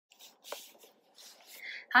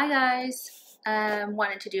Hi guys,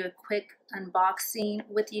 wanted to do a quick unboxing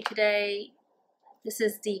with you today. This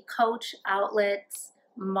is the Coach Outlets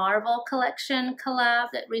Marvel Collection collab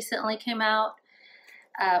that recently came out.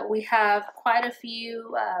 We have quite a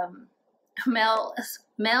few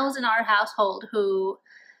males in our household who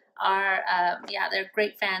are, they're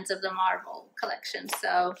great fans of the Marvel collection,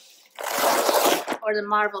 or the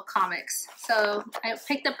Marvel comics. So I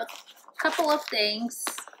picked up a couple of things.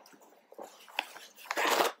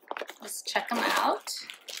 Let's check them out.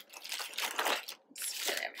 Let's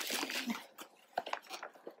get everything.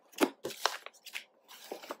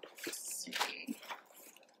 Let's see.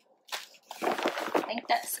 I think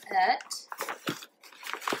that's it.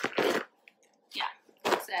 Yeah,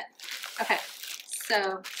 that's it. Okay,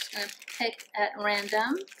 so I'm just gonna pick at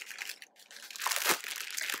random.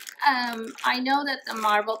 I know that the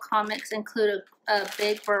Marvel comics include a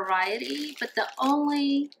big variety, but the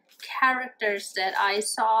only characters that I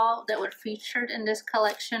saw that were featured in this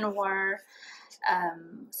collection were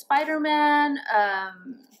Spider-Man,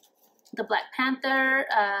 the Black Panther,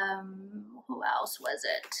 who else was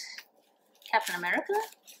it? Captain America,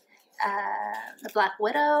 the Black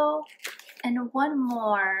Widow, and one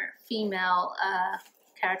more female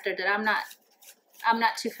character that I'm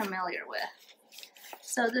not too familiar with.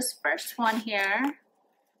 So this first one here, I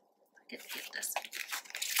get this.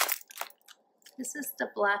 This is the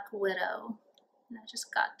Black Widow, and I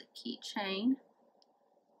just got the keychain.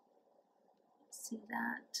 See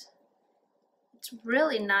that? It's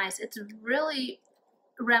really nice. It's really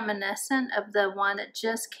reminiscent of the one that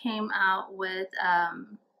just came out with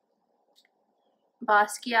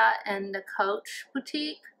Basquiat and the Coach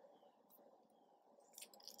boutique.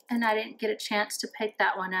 And I didn't get a chance to pick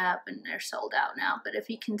that one up, and they're sold out now. But if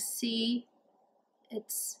you can see,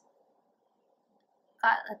 it's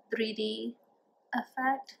got a 3D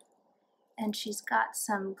effect, and she's got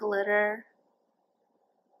some glitter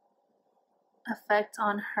effect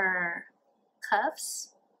on her cuffs,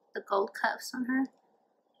 the gold cuffs on her.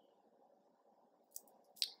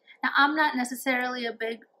 Now, I'm not necessarily a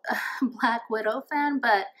big Black Widow fan,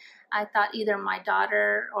 but I thought either my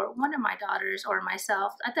daughter or one of my daughters or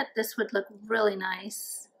myself, I thought this would look really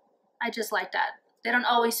nice. I just like that. They don't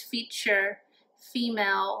always feature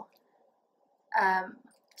female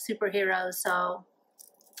superheroes, so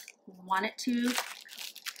wanted to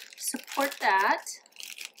support that.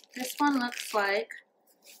 This one looks like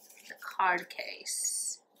the card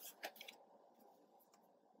case.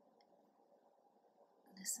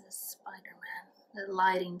 This is Spider-Man. The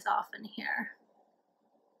lighting's off in here.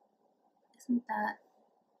 Isn't that?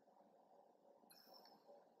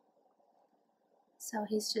 So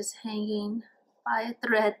he's just hanging by a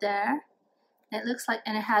thread there. It looks like,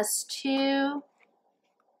 and it has two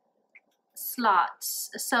slots.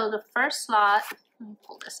 So the first slot, let me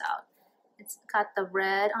pull this out. It's got the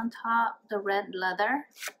red on top, the red leather,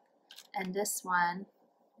 and this one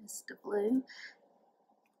is the blue.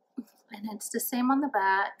 And it's the same on the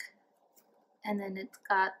back, and then it's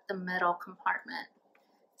got the middle compartment.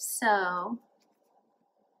 So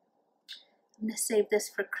I'm gonna save this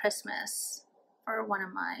for Christmas for one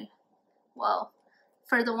of my, well,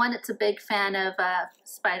 for the one that's a big fan of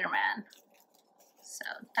Spider-Man. So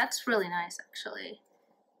that's really nice, actually.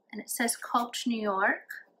 And it says Coach New York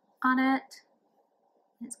on it.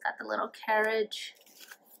 It's got the little carriage.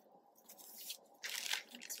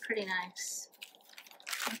 It's pretty nice.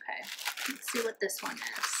 Okay, let's see what this one is.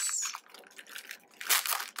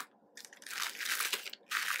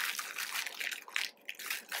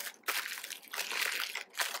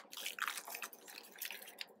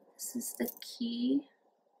 This is the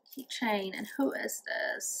keychain, and who is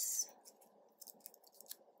this?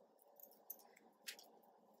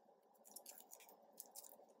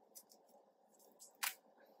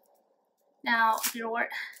 Now,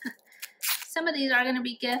 some of these are going to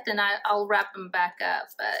be gift, and I'll wrap them back up,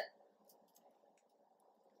 but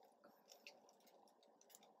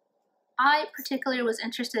I particularly was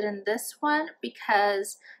interested in this one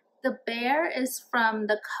because the bear is from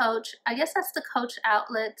the Coach, I guess that's the Coach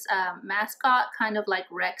Outlets mascot, kind of like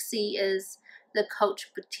Rexy is the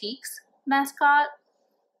Coach Boutique's mascot.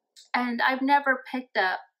 And I've never picked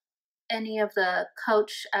up any of the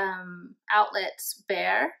Coach Outlets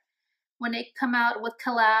bear. When they come out with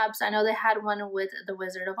collabs, I know they had one with the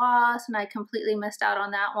Wizard of Oz, and I completely missed out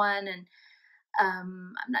on that one. And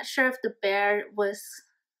I'm not sure if the bear was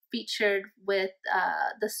featured with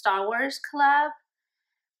the Star Wars collab,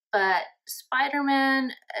 but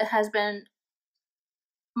Spider-Man has been,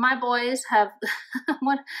 my boys have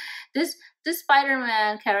this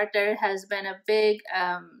Spider-Man character has been a big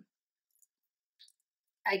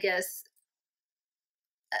I guess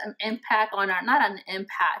an impact on our, not an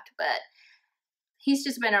impact, but he's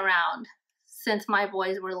just been around since my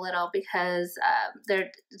boys were little because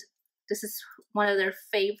this is one of their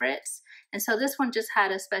favorites. And so this one just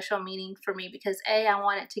had a special meaning for me because A, I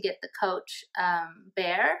wanted to get the Coach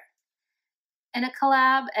bear in a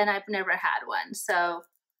collab, and I've never had one. So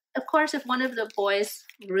of course, if one of the boys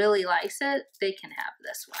really likes it, they can have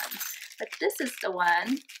this one. But this is the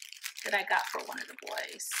one that I got for one of the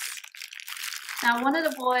boys. Now, one of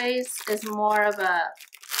the boys is more of a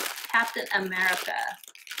Captain America,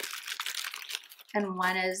 and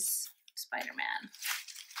one is Spider-Man.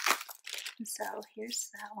 And so here's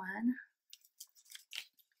that one.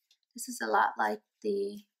 This is a lot like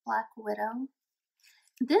the Black Widow.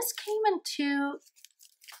 This came in two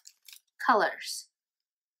colors,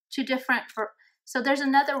 two different. So there's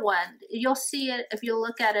another one. You'll see it if you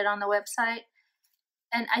look at it on the website.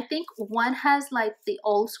 And I think one has like the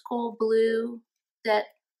old school blue that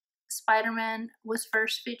Spider-Man was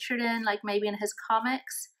first featured in, like maybe in his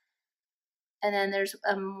comics. And then there's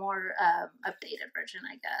a more updated version,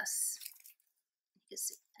 I guess. You can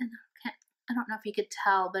see, and I don't know if you could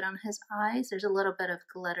tell, but on his eyes, there's a little bit of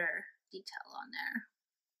glitter detail on there.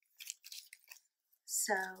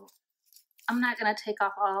 So I'm not gonna take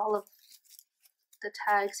off all of the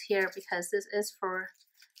tags here because this is for,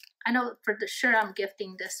 I know for sure I'm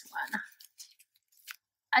gifting this one.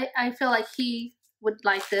 I feel like he would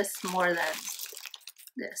like this more than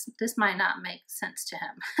this. This might not make sense to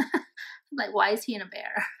him. Like, why is he in a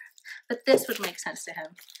bear? But this would make sense to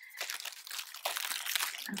him.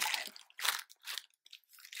 Okay.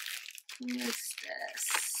 Who is this?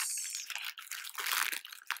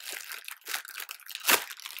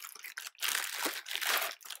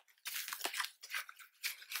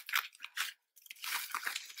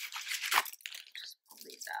 Just pull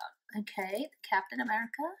these out. Okay, the Captain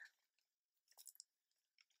America.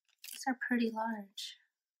 These are pretty large.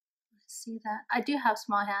 See that? I do have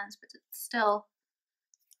small hands, but it's still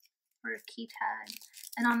for a key tag.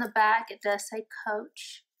 And on the back, it does say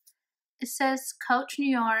Coach. It says Coach New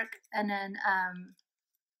York and then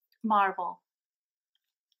Marvel.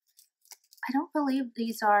 I don't believe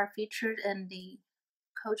these are featured in the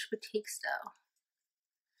Coach boutiques though.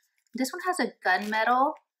 This one has a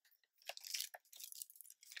gunmetal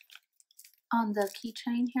on the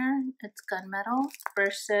keychain here. It's gunmetal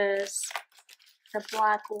versus the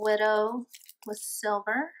Black Widow with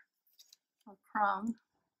silver or chrome.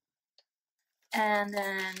 And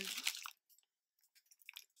then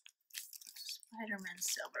Spider-Man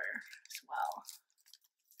silver as well.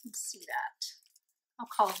 You can see that. I'll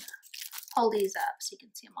hold these up so you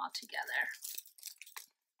can see them all together.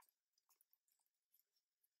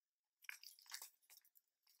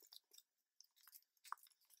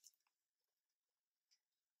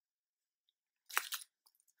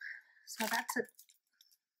 So that's it.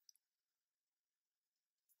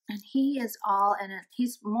 And he is all in it.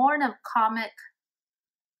 He's more in a comic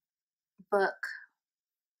book,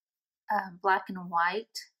 black and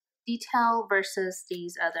white detail versus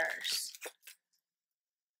these others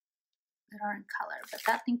that are in color. But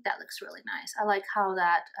I think that looks really nice. I like how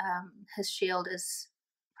that his shield is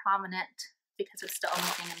prominent because it's the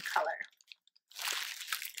only thing in color.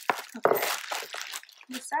 Okay,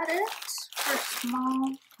 is that it for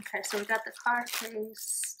small? Okay, so we got the card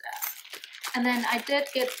case. And then I did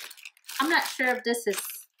get, I'm not sure if this is,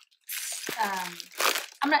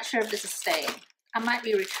 staying. I might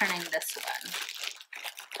be returning this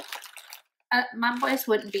one. My boys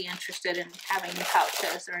wouldn't be interested in having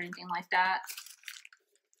pouches or anything like that.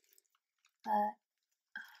 But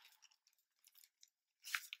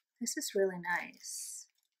this is really nice.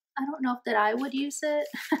 I don't know if that I would use it.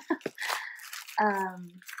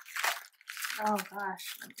 Oh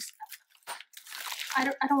gosh, let me stop. I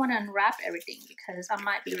don't want to unwrap everything because I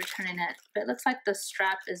might be returning it. But it looks like the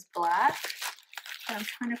strap is black. But I'm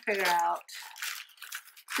trying to figure out.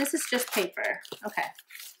 This is just paper. Okay.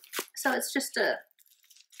 So it's just a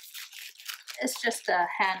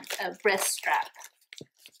wrist strap.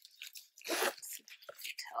 Let's see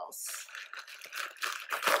details.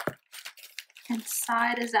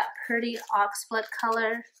 Inside is that pretty oxblood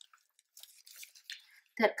color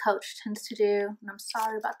that Coach tends to do. And I'm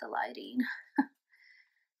sorry about the lighting.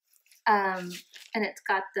 And it's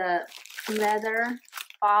got the leather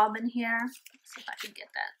fob in here. Let's see if I can get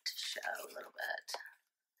that to show a little bit.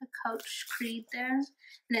 The Coach Creed there.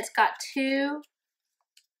 And it's got two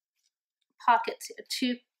pockets,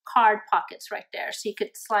 two card pockets right there. So you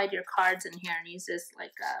could slide your cards in here and use this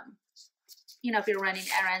like, you know, if you're running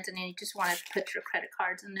errands and you just want to put your credit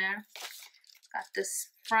cards in there. Got this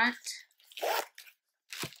front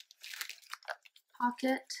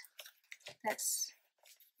pocket it's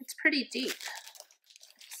pretty deep.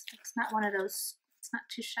 It's not one of those, it's not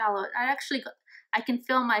too shallow. I can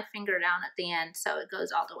feel my finger down at the end, so it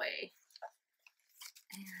goes all the way.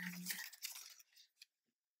 And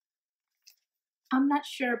I'm not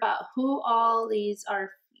sure about who all these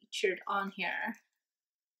are featured on here.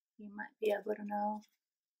 You might be able to know.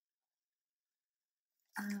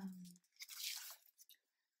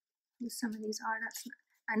 Who some of these are.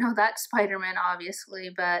 I know that's Spider-Man, obviously,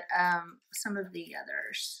 but some of the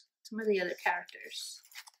other characters.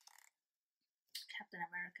 Captain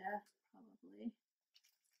America, probably.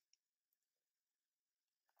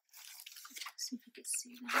 Let's see if you can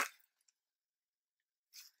see that.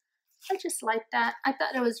 I just like that. I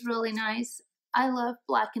thought it was really nice. I love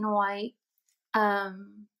black and white. I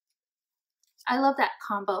love that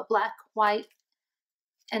combo, black, white,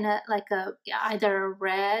 and either a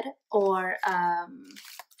red or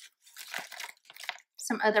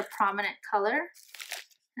some other prominent color.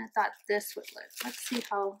 And I thought this would look. Let's see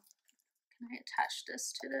how can I attach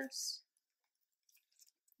this to this.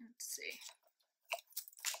 Let's see.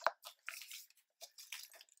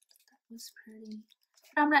 That was pretty.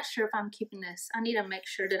 But I'm not sure if I'm keeping this. I need to make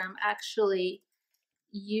sure that I'm actually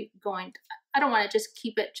I don't want to just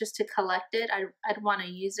keep it just to collect it. I'd want to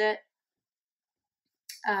use it.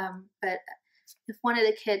 But if one of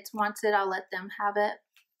the kids wants it, I'll let them have it.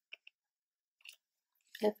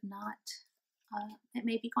 If not, it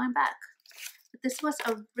may be going back. But this was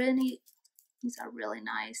these are really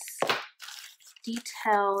nice,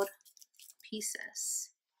 detailed pieces.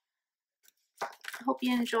 I hope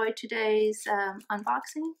you enjoyed today's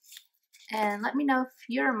unboxing, and let me know if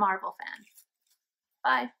you're a Marvel fan.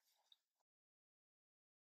 Bye.